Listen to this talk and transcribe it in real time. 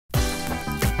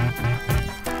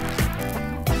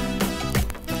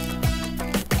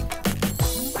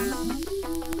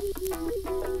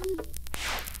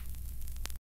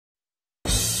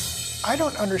I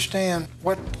don't understand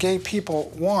what gay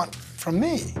people want from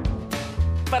me.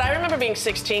 But I remember being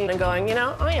 16 and going, you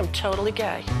know, I am totally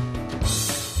gay.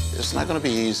 It's not going to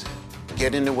be easy.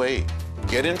 Get in the way.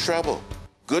 Get in trouble.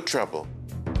 Good trouble.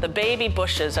 The baby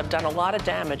bushes have done a lot of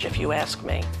damage, if you ask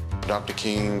me. Dr.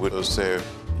 King would say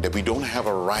that we don't have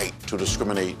a right to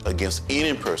discriminate against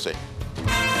any person.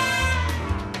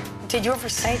 Did you ever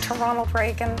say to Ronald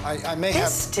Reagan, I may have.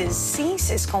 This disease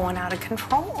is going out of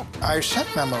control? I sent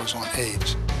memos on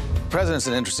AIDS. The president's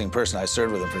an interesting person. I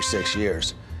served with him for 6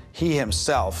 years. He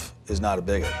himself is not a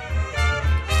bigot.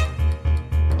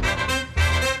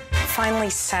 Finally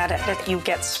said it, that you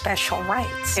get special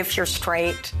rights if you're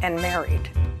straight and married.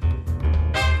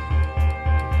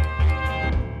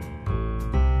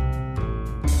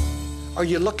 Are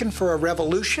you looking for a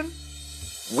revolution?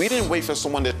 We didn't wait for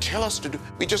someone to tell us to do.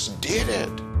 We just did it.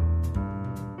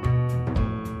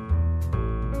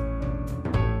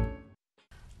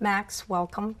 Max,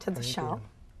 welcome to the show.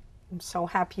 I'm so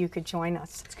happy you could join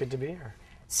us. It's good to be here.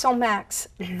 So Max,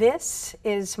 this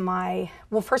is well,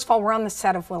 first of all, we're on the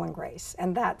set of Will and Grace,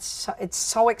 and it's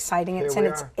so exciting. It's in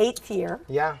its 8th year.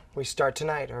 Yeah, we start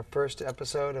tonight, our first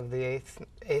episode of the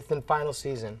eighth and final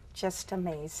season. Just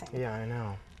amazing. Yeah, I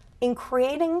know. In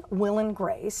creating Will and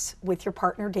Grace with your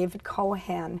partner David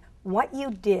Cohen, what you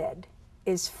did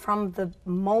is from the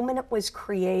moment it was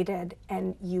created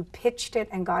and you pitched it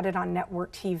and got it on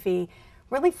network TV,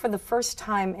 really for the first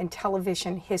time in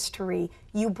television history,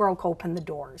 you broke open the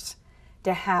doors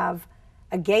to have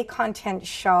a gay content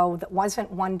show that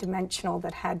wasn't one-dimensional,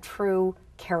 that had true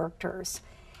characters.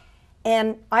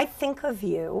 And I think of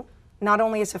you not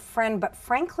only as a friend, but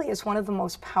frankly as one of the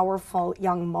most powerful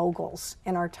young moguls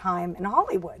in our time in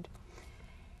Hollywood.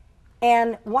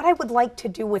 And what I would like to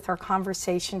do with our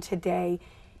conversation today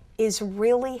is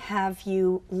really have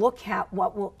you look at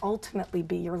what will ultimately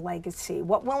be your legacy,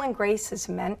 what Will and Grace has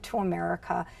meant to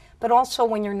America, but also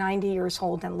when you're 90 years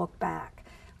old and look back.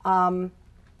 I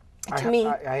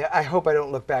hope I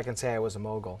don't look back and say I was a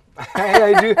mogul.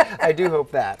 I do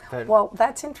hope that. But well,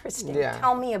 that's interesting. Yeah.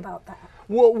 Tell me about that.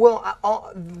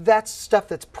 Well, that's stuff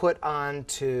that's put on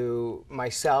to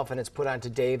myself and it's put on to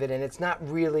David, and it's not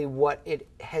really what it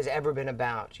has ever been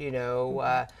about, you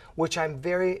know, which I'm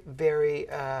very, very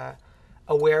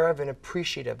aware of and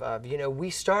appreciative of. You know, we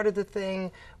started the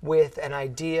thing with an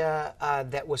idea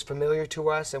that was familiar to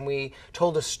us, and we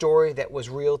told a story that was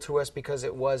real to us because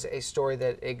it was a story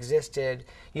that existed,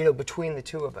 you know, between the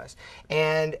two of us.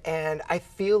 And I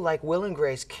feel like Will and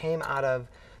Grace came out of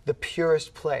the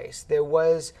purest place. There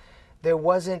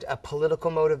wasn't a political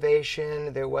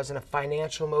motivation, there wasn't a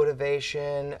financial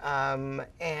motivation,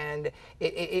 and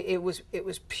it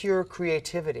was pure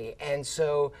creativity. And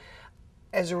so,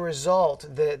 as a result,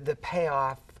 the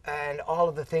payoff and all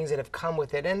of the things that have come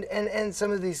with it, and some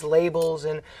of these labels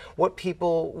and what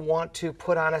people want to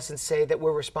put on us and say that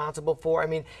we're responsible for. I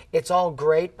mean, it's all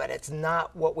great, but it's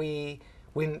not what we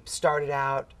started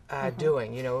out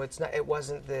doing. You know, it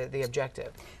wasn't the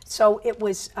objective. So it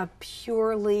was a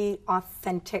purely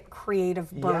authentic,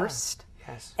 creative burst. Yeah.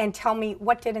 Yes. And tell me,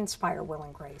 what did inspire Will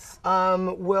and Grace?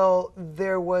 Well,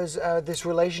 there was this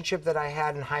relationship that I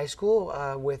had in high school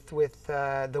with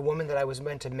the woman that I was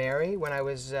meant to marry when I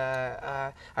was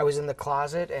in the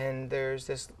closet, and there's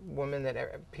this woman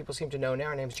that people seem to know now.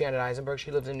 Her name's Janet Eisenberg.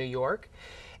 She lives in New York.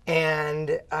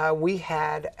 And we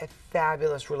had a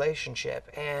fabulous relationship,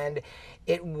 and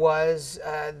it was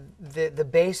the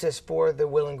basis for the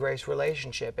Will and Grace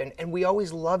relationship. And we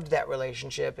always loved that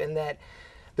relationship, in that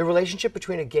the relationship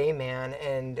between a gay man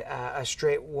and a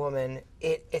straight woman,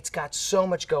 it's got so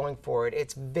much going for it.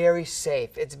 It's very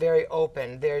safe. It's very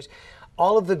open. There's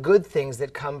all of the good things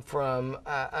that come from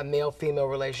a male-female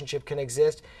relationship can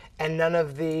exist, and none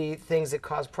of the things that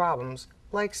cause problems,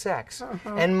 like sex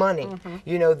and money.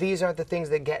 You know, these aren't the things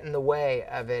that get in the way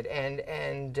of it.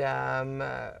 And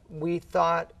we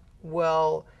thought,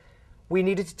 well, we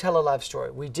needed to tell a love story.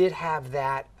 We did have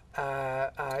that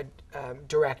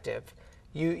directive.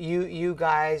 You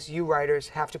guys, you writers,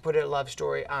 have to put a love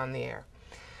story on the air.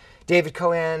 David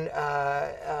Cohen,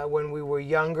 when we were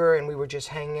younger and we were just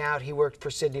hanging out, he worked for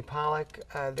Sidney Pollack,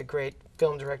 the great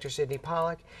film director Sidney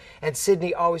Pollack. And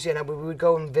Sidney always, we would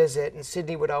go and visit, and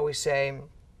Sidney would always say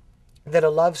that a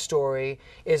love story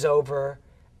is over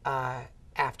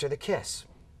after the kiss.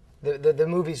 The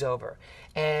movie's over.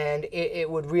 And it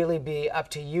would really be up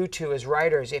to you two as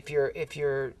writers. If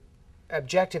your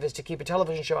objective is to keep a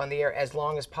television show on the air as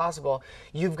long as possible,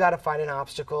 you've got to find an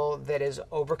obstacle that is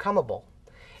overcomable.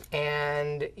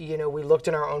 And, you know, we looked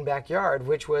in our own backyard,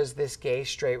 which was this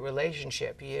gay-straight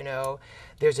relationship. You know,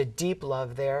 there's a deep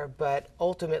love there, but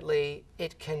ultimately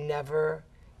it can never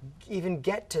even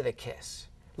get to the kiss,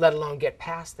 let alone get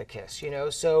past the kiss, you know?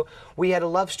 So we had a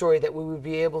love story that we would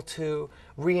be able to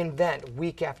reinvent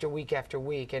week after week after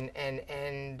week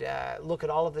and look at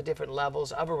all of the different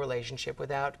levels of a relationship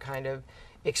without kind of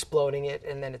exploding it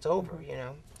and then it's over, you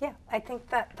know? Yeah, I think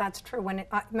that's true. When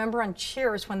I remember on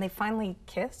Cheers, when they finally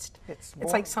kissed, it's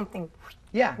like something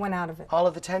went out of it. All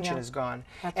of the tension is gone.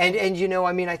 That's And you know,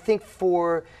 I mean, I think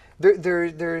for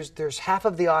there's half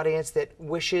of the audience that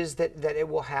wishes that it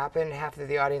will happen, half of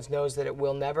the audience knows that it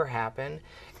will never happen,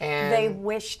 and they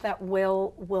wish that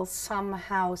will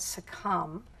somehow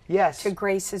succumb yes to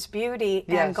Grace's beauty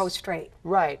and go straight.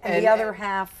 Right. And the other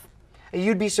half.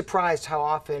 You'd be surprised how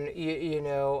often you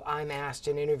know I'm asked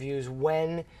in interviews,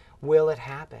 when will it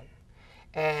happen?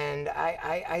 And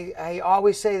I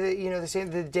always say that, you know,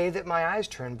 the day that my eyes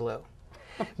turn blue,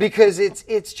 because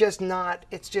it's just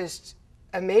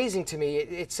amazing to me.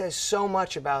 It says so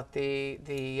much about the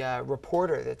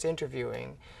reporter that's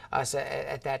interviewing us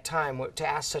at that time to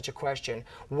ask such a question.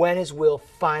 When is Will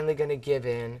finally going to give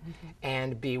in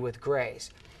and be with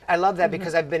Grace? I love that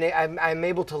because I'm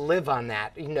able to live on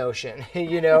that notion.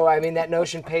 You know, I mean, that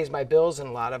notion pays my bills in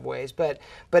a lot of ways, but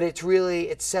it's really,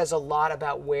 it says a lot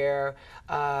about where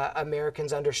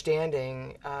Americans'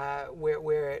 understanding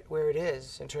where it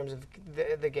is in terms of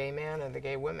the gay man and the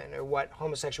gay woman, or what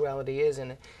homosexuality is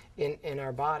in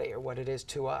our body, or what it is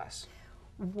to us.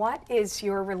 What is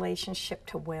your relationship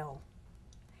to Will?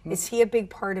 Is he a big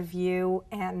part of you,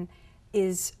 and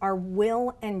are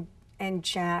Will and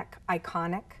Jack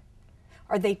iconic?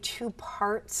 Are they two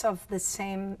parts of the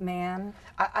same man?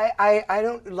 I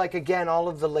don't like, again, all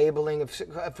of the labeling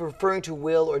of referring to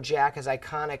Will or Jack as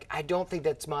iconic. I don't think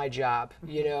that's my job.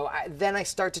 You know, then I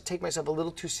start to take myself a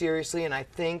little too seriously, and I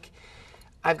think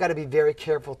I've got to be very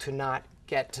careful to not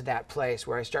get to that place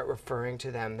where I start referring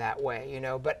to them that way. You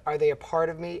know, but are they a part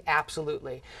of me?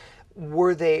 Absolutely.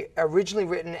 Were they originally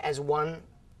written as one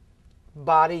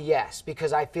body? Yes,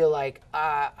 because I feel like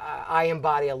I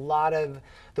embody a lot of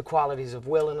the qualities of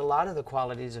Will and a lot of the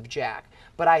qualities of Jack.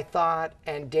 But I thought,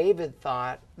 and David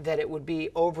thought, that it would be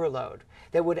overload,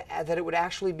 that it would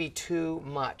actually be too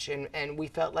much, and we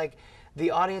felt like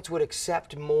the audience would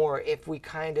accept more if we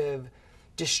kind of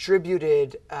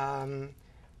distributed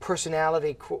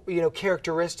personality, you know,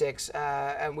 characteristics,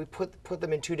 and we put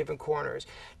them in two different corners.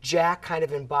 Jack kind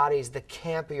of embodies the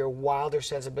campier, wilder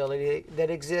sensibility that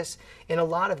exists in a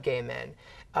lot of gay men,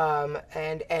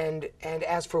 and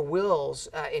as for Will's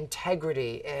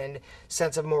integrity and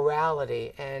sense of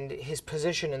morality and his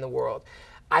position in the world,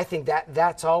 I think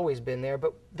that's always been there.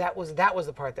 But that was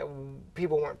the part that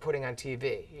people weren't putting on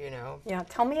TV. You know. Yeah.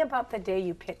 Tell me about the day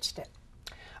you pitched it.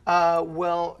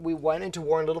 Well, we went into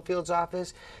Warren Littlefield's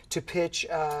office to pitch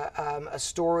a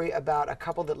story about a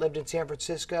couple that lived in San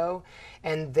Francisco,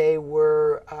 and they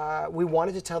were. We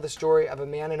wanted to tell the story of a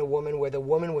man and a woman where the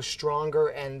woman was stronger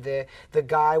and the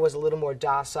guy was a little more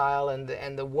docile,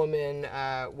 and the woman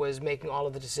was making all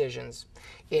of the decisions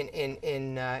in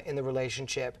the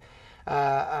relationship.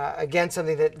 Again,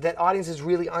 something that audiences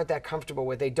really aren't that comfortable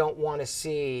with. They don't want to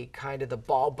see kind of the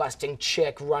ball-busting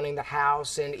chick running the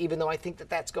house, and even though I think that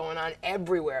that's going on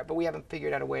everywhere, but we haven't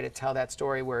figured out a way to tell that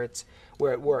story where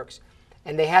it works.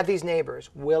 And they had these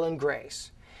neighbors, Will and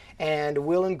Grace. And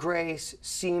Will and Grace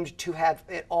seemed to have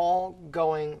it all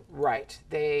going right.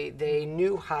 They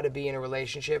knew how to be in a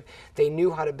relationship. They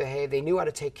knew how to behave. They knew how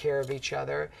to take care of each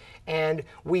other. And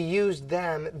we used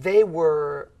them. They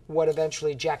were what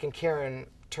eventually Jack and Karen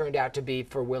turned out to be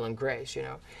for Will and Grace, you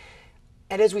know.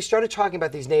 And as we started talking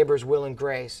about these neighbors, Will and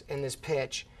Grace, in this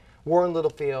pitch, Warren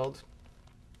Littlefield,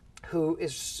 who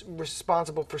is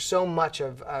responsible for so much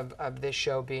of this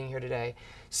show being here today,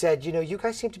 said, you know, you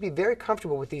guys seem to be very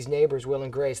comfortable with these neighbors, Will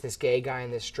and Grace, this gay guy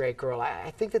and this straight girl.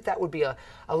 I think that would be a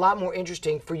lot more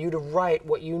interesting for you to write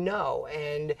what you know.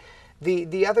 And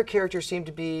the other characters seem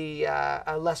to be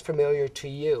less familiar to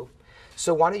you.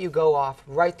 So why don't you go off,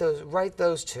 write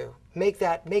those two, make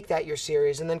that your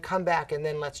series, and then come back and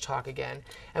then let's talk again.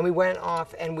 And we went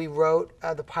off and we wrote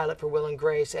the pilot for Will and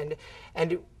Grace,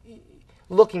 and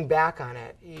looking back on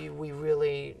it, we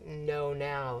really know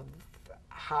now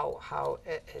how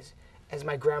as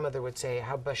my grandmother would say,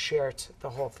 how bashert the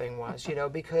whole thing was, you know,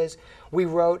 because we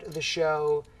wrote the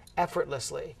show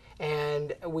effortlessly,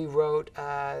 and we wrote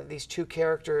these two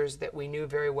characters that we knew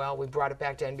very well. We brought it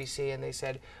back to NBC, and they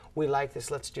said, we like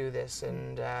this, let's do this,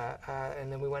 and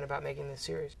then we went about making this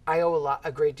series. I owe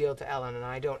a great deal to Ellen, and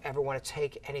I don't ever want to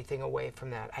take anything away from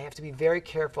that. I have to be very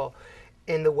careful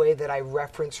in the way that I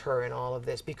reference her in all of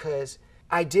this, because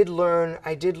I did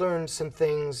learn some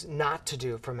things not to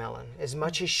do from Ellen. As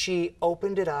much as she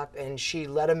opened it up and she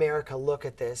let America look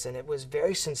at this, and it was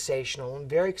very sensational and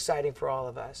very exciting for all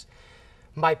of us,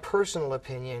 my personal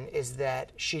opinion is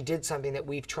that she did something that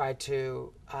we've tried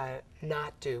to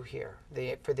not do here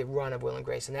for the run of Will and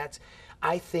Grace, and that's,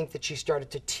 I think that she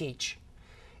started to teach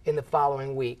in the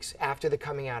following weeks after the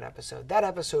coming out episode. That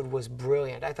episode was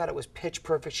brilliant. I thought it was pitch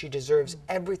perfect. She deserves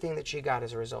everything that she got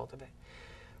as a result of it.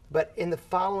 But in the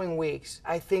following weeks,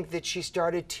 I think that she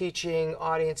started teaching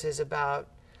audiences about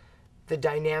the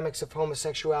dynamics of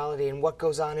homosexuality and what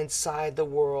goes on inside the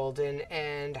world,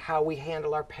 and how we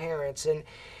handle our parents,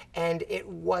 and it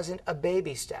wasn't a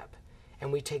baby step.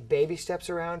 And we take baby steps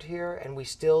around here, and we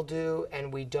still do,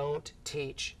 and we don't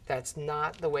teach. That's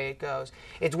not the way it goes.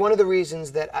 It's one of the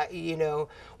reasons that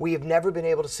we have never been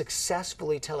able to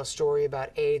successfully tell a story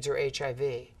about AIDS or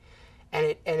HIV.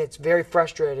 And it's very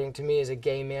frustrating to me as a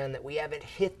gay man that we haven't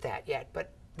hit that yet.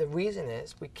 But the reason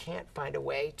is we can't find a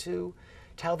way to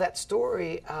tell that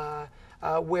story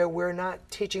where we're not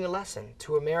teaching a lesson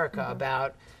to America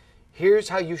about, here's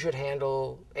how you should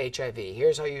handle HIV.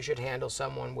 Here's how you should handle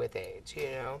someone with AIDS,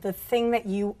 The thing that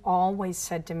you always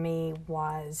said to me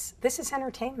was, this is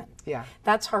entertainment. Yeah.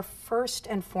 That's our first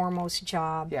and foremost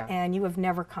job, and you have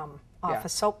never come off a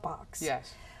soapbox.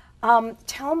 Yes.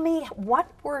 Tell me,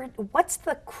 what's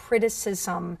the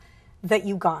criticism that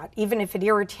you got, even if it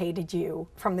irritated you,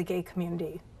 from the gay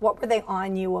community? What were they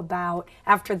on you about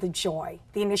after the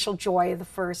initial joy of the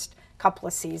first couple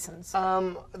of seasons?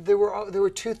 There were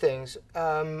two things.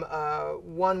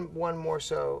 One more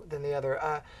so than the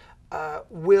other.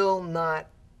 Will not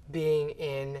being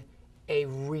in a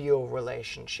real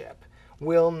relationship.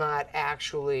 Will not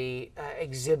actually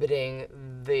exhibiting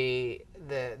the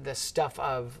stuff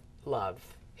of love,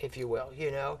 if you will,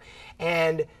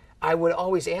 and I would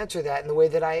always answer that in the way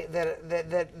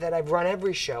that I've run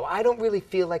every show. I don't really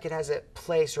feel like it has a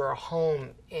place or a home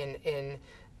in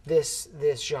this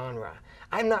genre.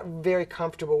 I'm not very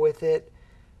comfortable with it,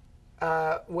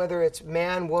 whether it's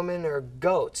man, woman, or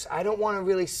goats. I don't want to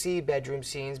really see bedroom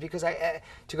scenes because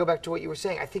to go back to what you were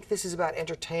saying, I think this is about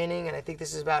entertaining, and I think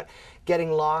this is about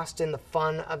getting lost in the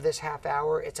fun of this half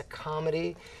hour. It's a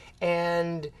comedy,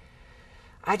 and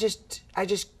I just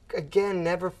again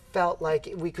never felt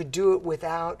like we could do it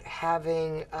without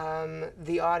having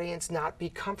the audience not be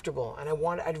comfortable. And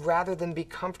I'd rather them be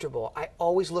comfortable. I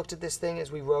always looked at this thing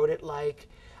as we wrote it like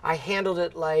I handled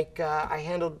it like I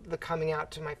handled the coming out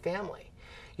to my family.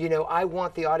 I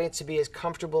want the audience to be as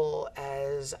comfortable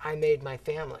as I made my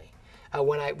family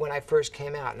when I first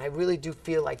came out, and I really do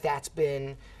feel like that's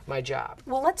been my job.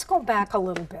 Well, let's go back a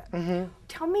little bit.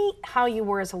 Tell me how you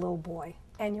were as a little boy.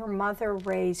 And your mother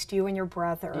raised you and your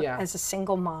brother as a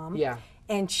single mom. Yeah.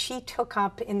 And she took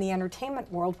up in the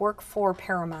entertainment world, work for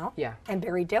Paramount and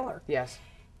Barry Diller. Yes.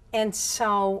 And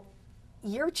so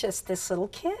you're just this little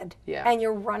kid. Yeah. And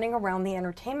you're running around the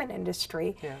entertainment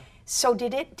industry. Yeah. So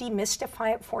did it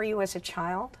demystify it for you as a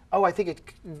child? Oh, I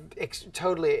think it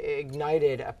totally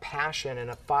ignited a passion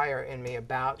and a fire in me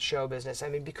about show business. I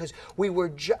mean, because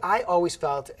I always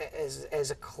felt as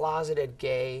a closeted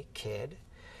gay kid,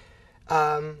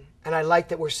 and I like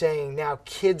that we're saying now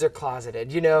kids are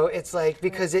closeted. It's like,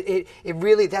 because it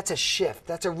really, that's a shift.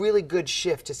 That's a really good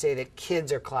shift to say that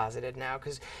kids are closeted now,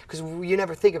 because you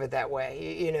never think of it that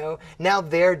way. Now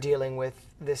they're dealing with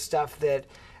this stuff that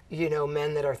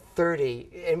men that are 30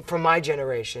 and from my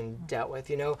generation dealt with.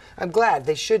 I'm glad.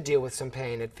 They should deal with some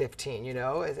pain at 15.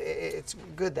 It's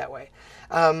good that way.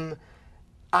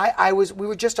 We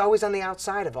were just always on the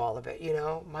outside of all of it,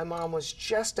 My mom was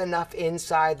just enough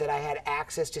inside that I had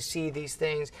access to see these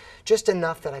things, just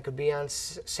enough that I could be on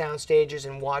sound stages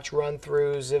and watch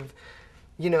run-throughs of,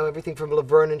 everything from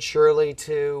Laverne and Shirley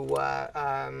to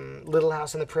Little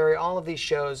House on the Prairie, all of these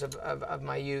shows of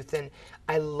my youth, and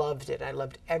I loved it. I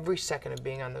loved every second of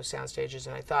being on those sound stages,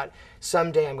 and I thought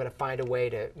someday I'm going to find a way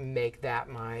to make that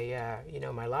my,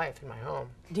 my life and my home.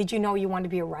 Did you know you wanted to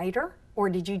be a writer? Or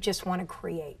did you just want to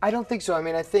create? I don't think so. I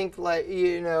mean, I think, like,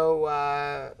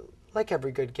 like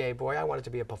every good gay boy, I wanted to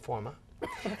be a performer.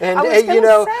 And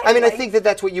I think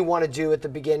that's what you want to do at the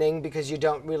beginning, because you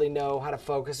don't really know how to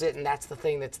focus it, and that's the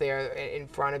thing that's there in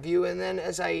front of you. And then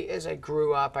as I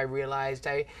grew up, I realized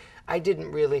I didn't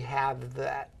really have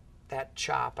that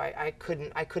chop. I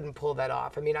couldn't pull that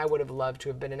off. I mean, I would have loved to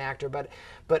have been an actor, but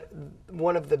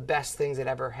one of the best things that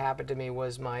ever happened to me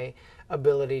was my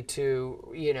ability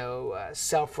to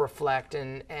self-reflect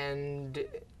and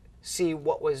see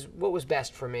what was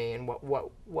best for me, and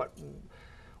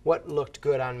what looked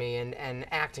good on me, and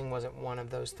acting wasn't one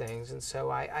of those things. And so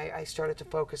I started to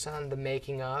focus on the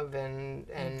making of,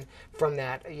 and from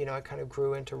that, you know, I kind of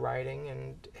grew into writing,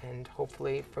 and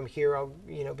hopefully from here I'll,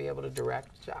 you know, be able to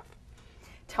direct stuff.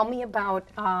 Tell me about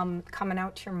coming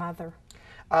out to your mother.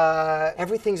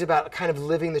 Everything's about kind of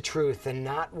living the truth and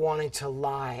not wanting to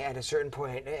lie at a certain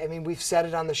point. I mean, we've said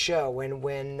it on the show when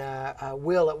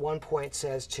Will at one point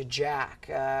says to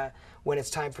Jack, when it's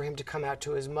time for him to come out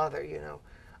to his mother, you know,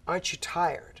 aren't you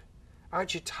tired?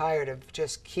 Aren't you tired of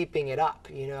just keeping it up,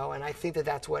 you know? And I think that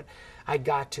that's what I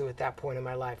got to at that point in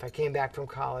my life. I came back from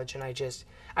college and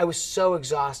I was so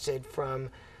exhausted from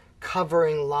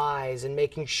covering lies and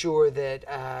making sure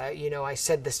that you know, I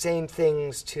said the same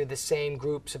things to the same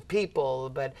groups of people,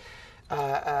 but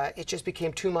it just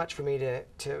became too much for me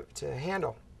to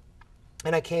handle.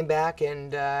 And I came back,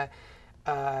 and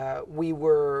we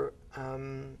were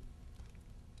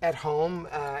at home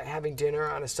having dinner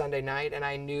on a Sunday night, and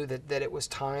I knew that it was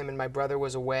time, and my brother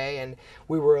was away, and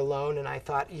we were alone, and I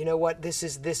thought, you know what, this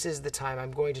is the time.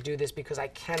 I'm going to do this because I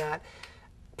cannot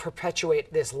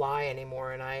perpetuate this lie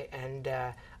anymore. And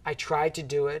I tried to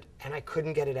do it, and I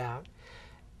couldn't get it out.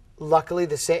 Luckily,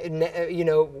 you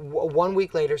know, 1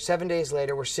 week later, 7 days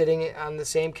later, we're sitting on the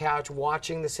same couch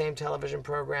watching the same television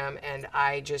program, and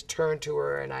I just turned to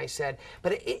her and I said,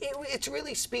 but it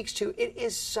really speaks to, it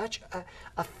is such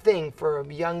a thing for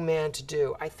a young man to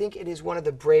do. I think it is one of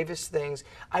the bravest things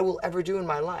I will ever do in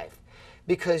my life,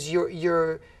 because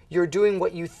you're doing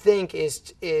what you think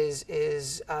is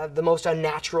the most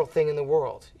unnatural thing in the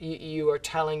world. You are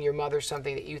telling your mother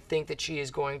something that you think that she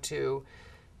is going to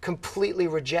completely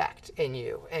reject in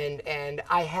you. And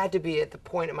I had to be at the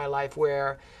point in my life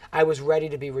where I was ready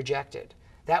to be rejected.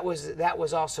 That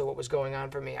was also what was going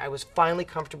on for me. I was finally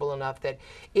comfortable enough that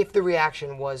if the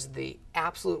reaction was the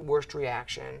absolute worst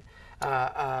reaction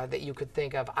that you could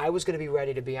think of, I was going to be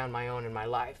ready to be on my own in my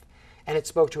life. And it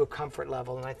spoke to a comfort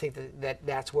level, and I think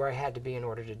that's where I had to be in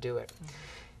order to do it. Mm-hmm.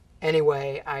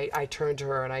 Anyway, I turned to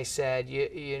her and I said,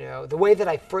 you know, the way that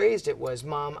I phrased it was,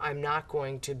 Mom, I'm not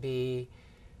going to be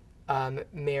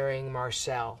marrying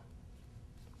Marcel.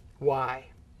 Why?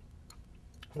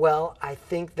 Well, I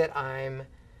think that I'm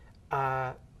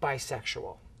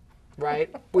bisexual,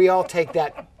 right? We all take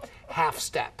that half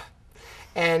step.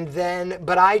 And then,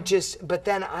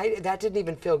 that didn't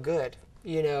even feel good,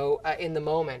 you know, in the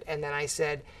moment. And then I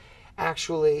said,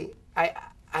 actually,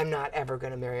 I'm not ever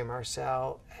going to marry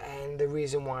Marcel. And the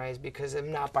reason why is because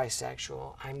I'm not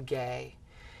bisexual, I'm gay.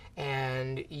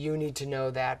 And you need to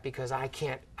know that, because I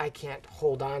can't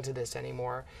hold on to this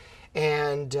anymore.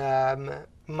 And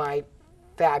my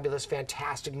fabulous,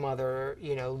 fantastic mother,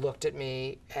 you know, looked at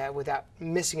me without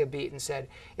missing a beat and said,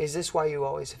 is this why you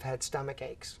always have had stomach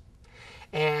aches?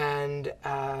 And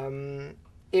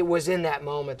it was in that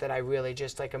moment that I really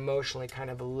just like emotionally kind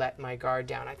of let my guard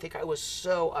down. I think I was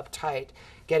so uptight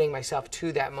getting myself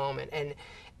to that moment.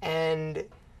 And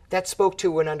that spoke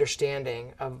to an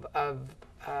understanding of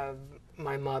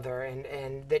my mother,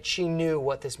 and that she knew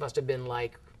what this must have been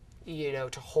like, you know,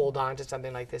 to hold on to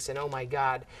something like this. And oh my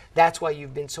God, that's why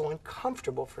you've been so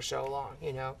uncomfortable for so long,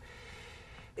 you know.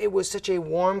 It was such a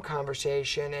warm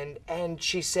conversation, and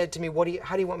she said to me,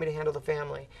 how do you want me to handle the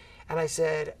family? And I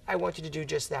said, I want you to do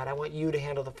just that. I want you to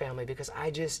handle the family, because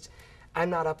I'm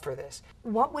not up for this.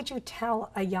 What would you tell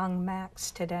a young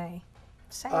Max today?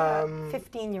 Say a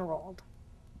 15-year-old.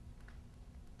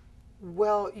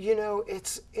 Well, you know,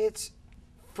 it's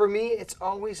for me, it's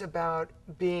always about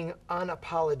being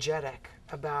unapologetic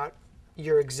about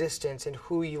your existence and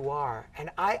who you are. And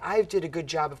I did a good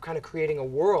job of kind of creating a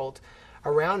world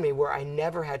around me where I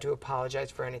never had to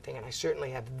apologize for anything. And I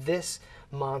certainly have this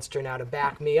monster now to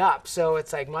back me up. So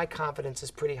it's like my confidence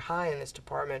is pretty high in this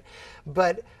department.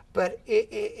 But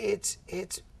it's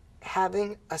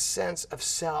having a sense of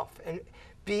self, and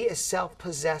be as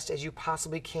self-possessed as you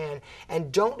possibly can,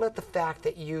 and don't let the fact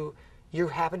that you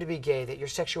happen to be gay, that your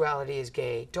sexuality is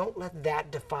gay, don't let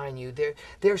that define you.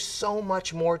 There's so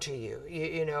much more to you.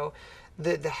 You know,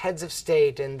 the heads of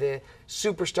state and the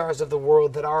superstars of the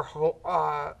world that are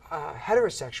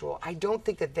heterosexual, I don't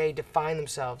think that they define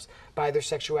themselves by their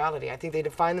sexuality. I think they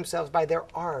define themselves by their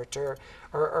art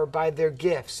or by their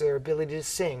gifts, their ability to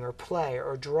sing or play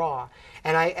or draw.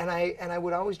 And I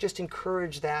would always just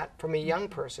encourage that from a young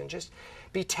person. Just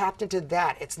be tapped into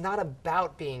that. It's not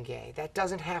about being gay. That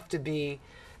doesn't have to be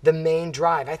the main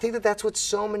drive. I think that that's what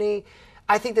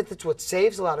I think that that's what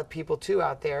saves a lot of people too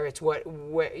out there. It's what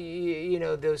you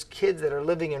know, those kids that are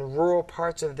living in rural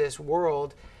parts of this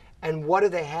world, and what do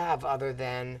they have other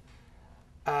than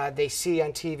they see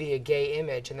on TV a gay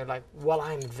image and they're like, well,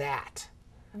 I'm that.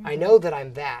 Mm-hmm. I know that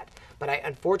I'm that. But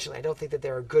unfortunately, I don't think that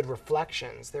there are good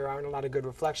reflections. There aren't a lot of good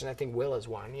reflections. I think Will is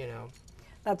one, you know.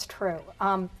 That's true.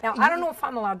 Now, I don't know if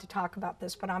I'm allowed to talk about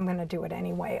this, but I'm going to do it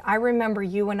anyway. I remember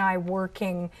you and I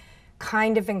working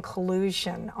kind of in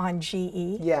collusion on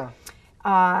GE. Yeah.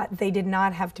 They did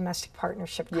not have domestic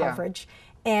partnership coverage.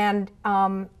 And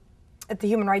at the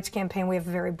Human Rights Campaign, we have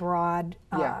a very broad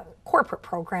corporate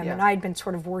program, and I'd been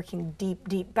sort of working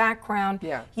deep background.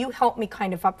 Yeah. You helped me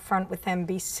kind of up front with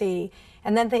NBC,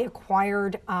 and then they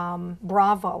acquired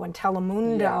Bravo and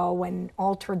Telemundo and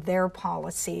altered their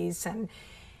policies. And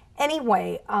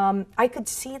anyway, I could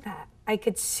see that. I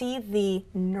could see the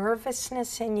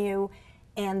nervousness in you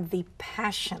and the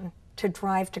passion to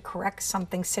drive to correct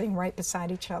something sitting right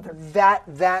beside each other.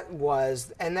 That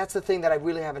was, and that's the thing that I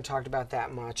really haven't talked about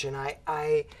that much. And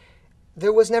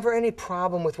there was never any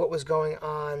problem with what was going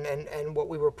on and what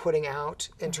we were putting out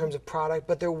in terms of product,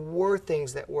 but there were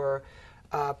things that were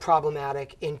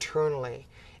problematic internally.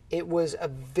 It was a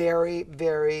very,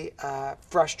 very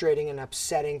frustrating and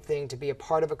upsetting thing to be a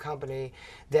part of a company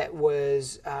that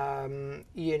was,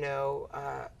 you know,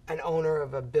 an owner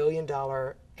of $1 billion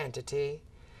entity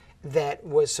that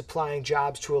was supplying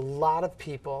jobs to a lot of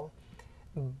people,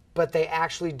 but they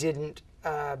actually didn't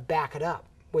back it up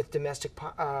with domestic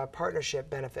partnership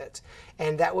benefits.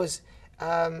 And that was,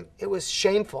 it was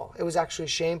shameful. It was actually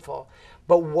shameful.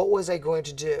 But what was I going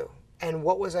to do? And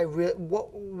what was I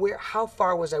how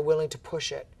far was I willing to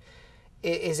push it?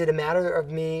 Is it a matter of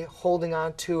me holding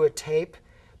on to a tape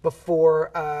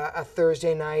before a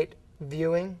Thursday night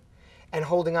viewing and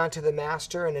holding on to the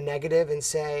master in a negative and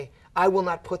say, I will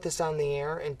not put this on the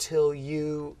air until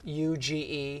you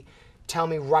GE, tell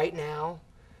me right now,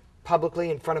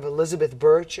 publicly in front of Elizabeth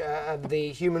Birch of the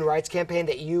Human Rights Campaign,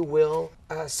 that you will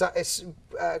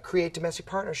create domestic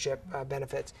partnership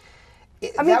benefits.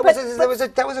 I mean,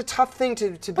 that was a tough thing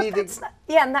to be.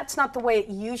 And that's not the way it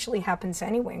usually happens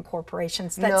anyway in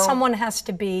corporations. That someone has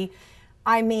to be.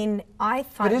 I mean, I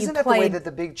thought. But isn't that the way that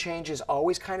the big changes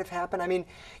always kind of happen? I mean,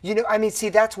 you know, I mean, see,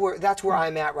 that's where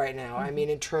I'm at right now. I mean,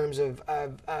 in terms of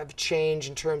change,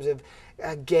 in terms of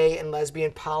gay and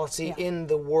lesbian policy in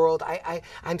the world,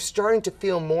 I'm starting to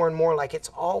feel more and more like it's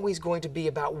always going to be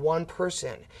about one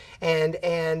person,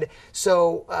 and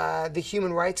so the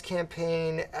Human Rights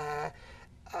Campaign.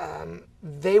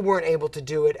 They weren't able to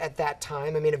do it at that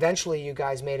time. I mean, eventually you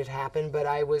guys made it happen, but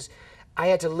I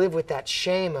had to live with that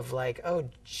shame of like, oh,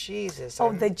 Jesus.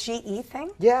 Oh, the GE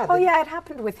thing? Yeah. Oh, yeah, it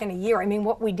happened within a year. I mean,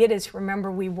 what we did is,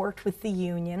 remember, we worked with the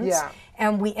unions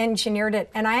and we engineered it.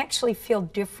 And I actually feel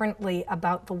differently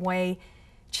about the way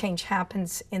change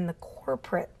happens in the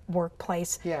corporate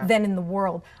workplace than in the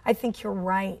world. I think you're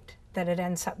right that it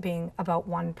ends up being about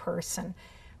one person.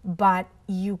 But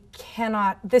you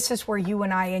cannot, this is where you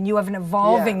and I, and you have an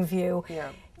evolving view,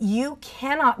 you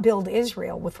cannot build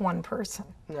Israel with one person.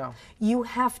 No. You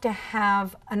have to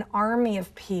have an army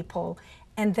of people,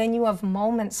 and then you have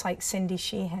moments like Cindy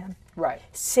Sheehan. Right.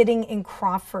 Sitting in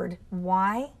Crawford.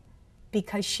 Why?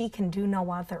 Because she can do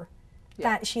no other.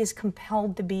 That she is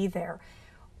compelled to be there.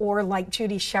 Or like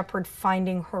Judy Shepard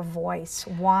finding her voice.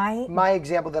 Why? My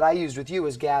example that I used with you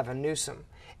was Gavin Newsom.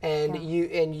 And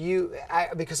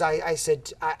because I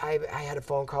said I had a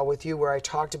phone call with you where I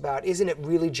talked about, isn't it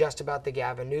really just about the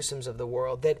Gavin Newsoms of the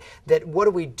world? That what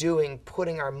are we doing,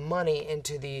 putting our money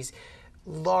into these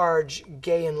large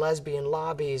gay and lesbian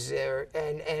lobbies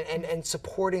and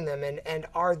supporting them, and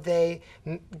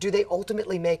do they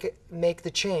ultimately make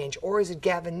the change, or is it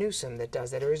Gavin Newsom that does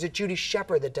that, or is it Judy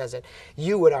Shepard that does it?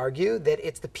 You would argue that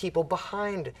it's the people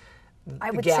behind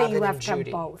I would Gavin say you have and to have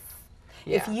Judy. both.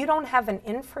 Yeah. If you don't have an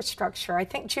infrastructure, I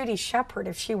think Judy Shepard,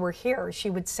 if she were here, she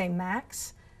would say,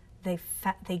 Max, they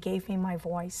gave me my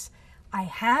voice. I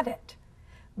had it,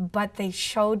 but they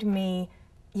showed me,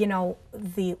 you know,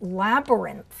 the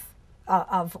labyrinth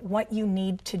of what you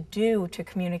need to do to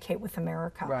communicate with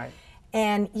America. Right.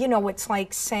 And, you know, it's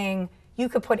like saying, you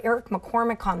could put Eric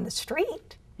McCormick on the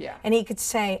street, and he could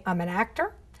say, I'm an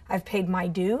actor, I've paid my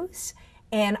dues,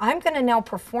 and I'm going to now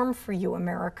perform for you,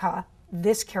 America.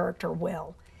 This character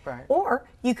will. Right. Or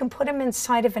you can put him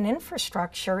inside of an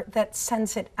infrastructure that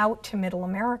sends it out to middle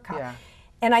America. Yeah.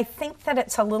 And I think that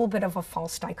it's a little bit of a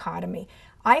false dichotomy.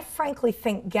 I frankly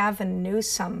think Gavin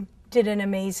Newsom did an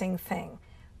amazing thing.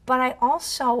 But I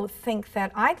also think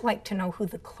that I'd like to know who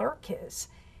the clerk is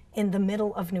in the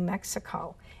middle of New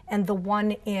Mexico and the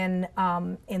one in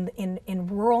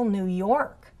rural New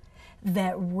York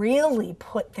that really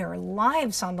put their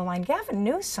lives on the line. Gavin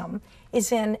Newsom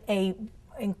is in a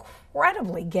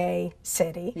incredibly gay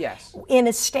city, yes, in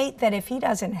a state that if he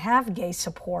doesn't have gay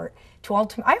support to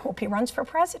ultimately, I hope he runs for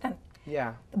president.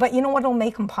 Yeah. But you know what will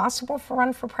make them possible for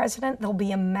run for president? There'll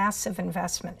be a massive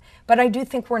investment. But I do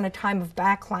think we're in a time of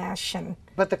backlash and.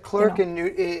 But the clerk in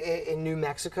New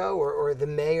Mexico or the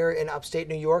mayor in upstate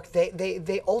New York,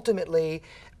 they ultimately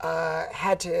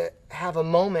had to have a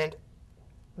moment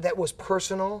that was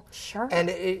personal, Sure. and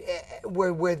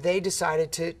where they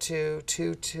decided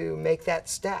to make that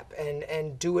step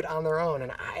and do it on their own.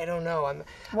 And I don't know.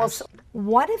 So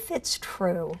what if it's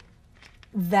true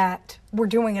that we're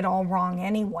doing it all wrong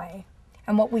anyway,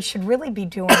 and what we should really be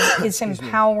doing is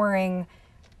empowering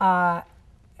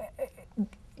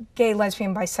gay,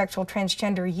 lesbian, bisexual,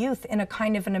 transgender youth in a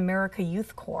kind of an America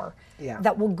Youth Corps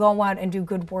that will go out and do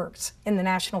good works in the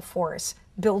national forests,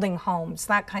 building homes,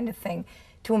 that kind of thing,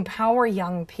 to empower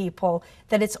young people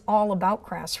that it's all about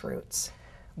grassroots.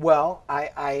 Well,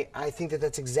 I think that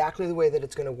that's exactly the way that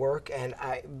it's going to work, and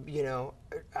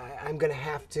I'm going to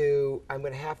have to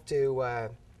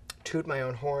toot my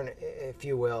own horn, if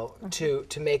you will, to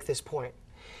make this point.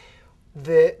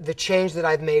 The change that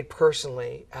I've made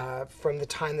personally from the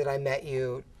time that I met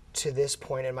you to this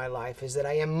point in my life is that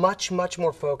I am much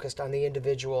more focused on the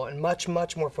individual and much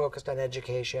more focused on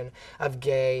education of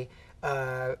gay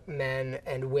men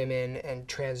and women and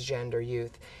transgender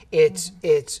youth.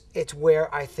 It's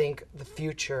where I think the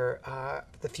future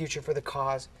for the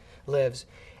cause lives,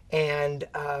 and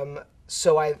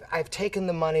so I've taken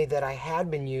the money that I had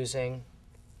been using,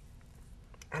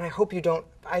 and I hope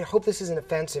this isn't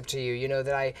offensive to you. You know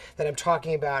that I'm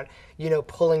talking about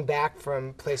pulling back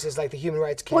from places like the Human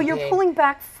Rights Campaign. Well, you're pulling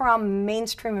back from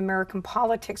mainstream American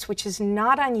politics, which is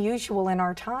not unusual in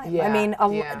our time. Yeah, I mean,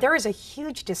 there is a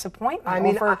huge disappointment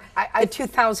over the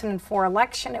 2004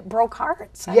 election. It broke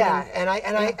hearts. And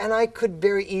I could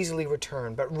very easily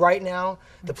return, but right now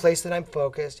the place that I'm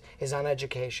focused is on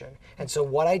education. And so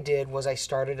what I did was I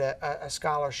started a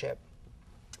scholarship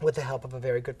with the help of a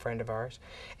very good friend of ours,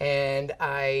 and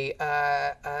I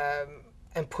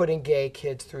am putting gay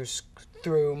kids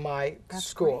through my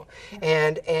school.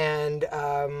 Yeah. And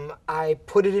I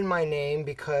put it in my name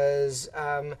because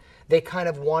they kind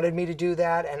of wanted me to do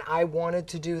that, and I wanted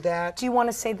to do that. Do you want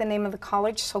to say the name of the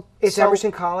college? It's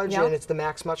Emerson College, and it's the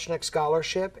Max Mutchnick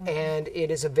Scholarship, and it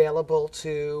is available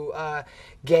to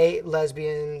gay,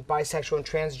 lesbian, bisexual, and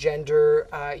transgender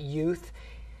youth.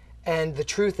 And the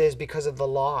truth is, because of the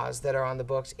laws that are on the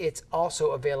books, it's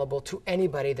also available to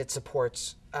anybody that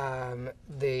supports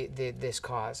this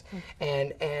cause.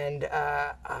 And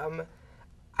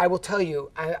I will tell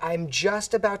you, I'm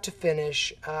just about to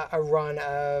finish a run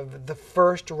of the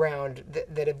first round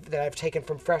that I've taken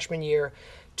from freshman year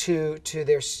to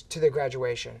their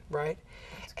graduation, right?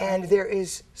 And there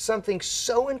is something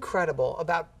so incredible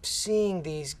about seeing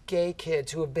these gay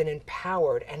kids who have been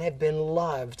empowered and have been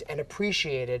loved and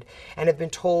appreciated and have been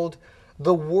told,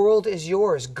 the world is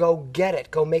yours, go get it,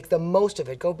 go make the most of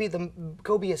it, go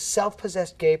be a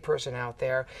self-possessed gay person out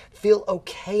there, feel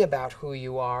okay about who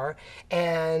you are,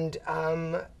 and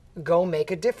go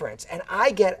make a difference. And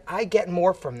I get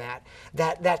more from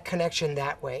that connection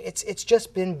that way. It's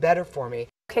just been better for me.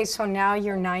 Okay, so now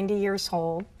you're 90 years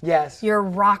old. Yes. You're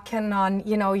rocking on,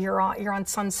 you're on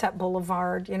Sunset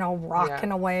Boulevard,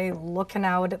 rocking away, looking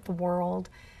out at the world.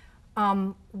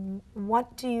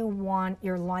 What do you want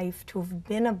your life to have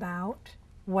been about,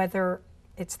 whether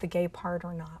it's the gay part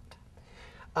or not?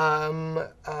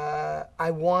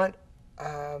 I want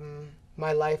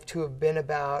my life to have been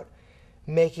about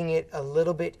making it a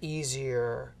little bit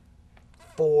easier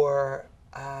for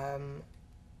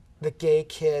the gay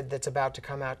kid that's about to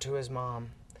come out to his mom.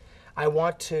 I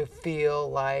want to feel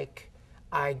like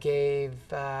I gave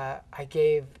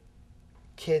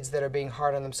kids that are being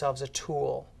hard on themselves a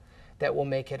tool that will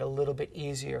make it a little bit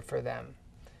easier for them.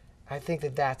 I think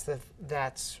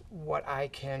that's what I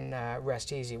can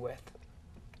rest easy with.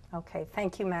 Okay,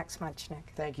 thank you, Max Mutchnick.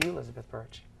 Thank you, Elizabeth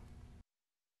Birch.